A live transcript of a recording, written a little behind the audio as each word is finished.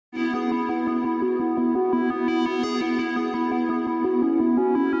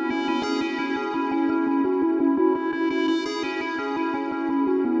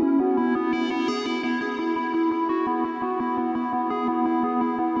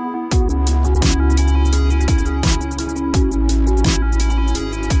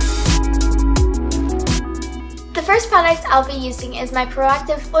first product I'll be using is my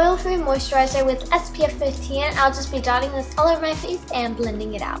Proactiv Oil-Free Moisturizer with SPF 15. I'll just be dotting this all over my face and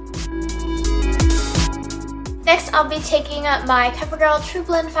blending it out. Next, I'll be taking my CoverGirl True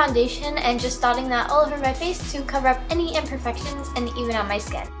Blend Foundation and just dotting that all over my face to cover up any imperfections and even out my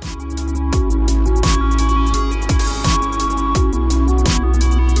skin.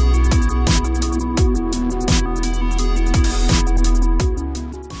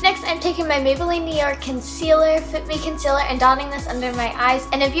 Next, I'm taking my Maybelline New York Concealer, Fit Me Concealer, and dotting this under my eyes.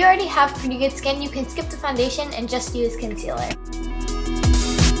 And if you already have pretty good skin, you can skip the foundation and just use concealer.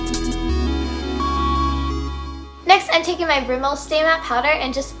 Next, I'm taking my Rimmel Stay Matte Powder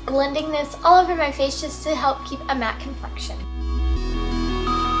and just blending this all over my face just to help keep a matte complexion.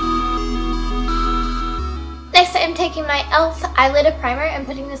 Next, I'm taking my e.l.f. Eyelid Primer and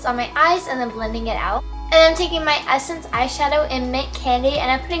putting this on my eyes and then blending it out. And I'm taking my Essence eyeshadow in Mint Candy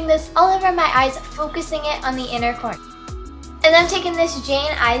and I'm putting this all over my eyes, focusing it on the inner corner. And then I'm taking this Jane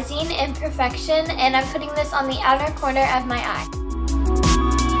Izine in Perfection and I'm putting this on the outer corner of my eye.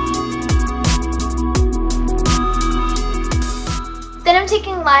 Then I'm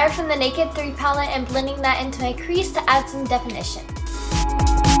taking Liar from the Naked 3 palette and blending that into my crease to add some definition.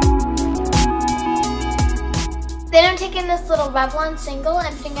 Then I'm taking this little Revlon single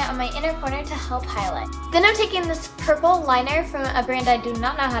and putting it on my inner corner to help highlight. Then I'm taking this purple liner from a brand I do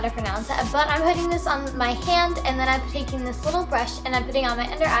not know how to pronounce it, but I'm putting this on my hand and then I'm taking this little brush and I'm putting it on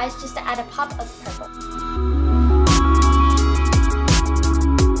my under eyes just to add a pop of purple.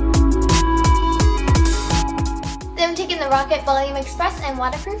 Then I'm taking the Rocket Volume Express and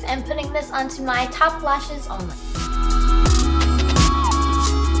Waterproof and putting this onto my top lashes only.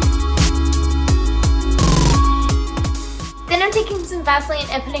 Then I'm taking some Vaseline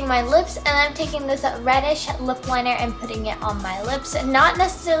and putting my lips, and I'm taking this reddish lip liner and putting it on my lips, not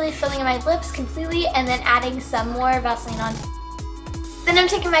necessarily filling my lips completely, and then adding some more Vaseline on. Then I'm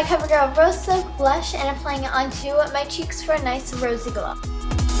taking my CoverGirl Rose Silk Blush and applying it onto my cheeks for a nice rosy glow.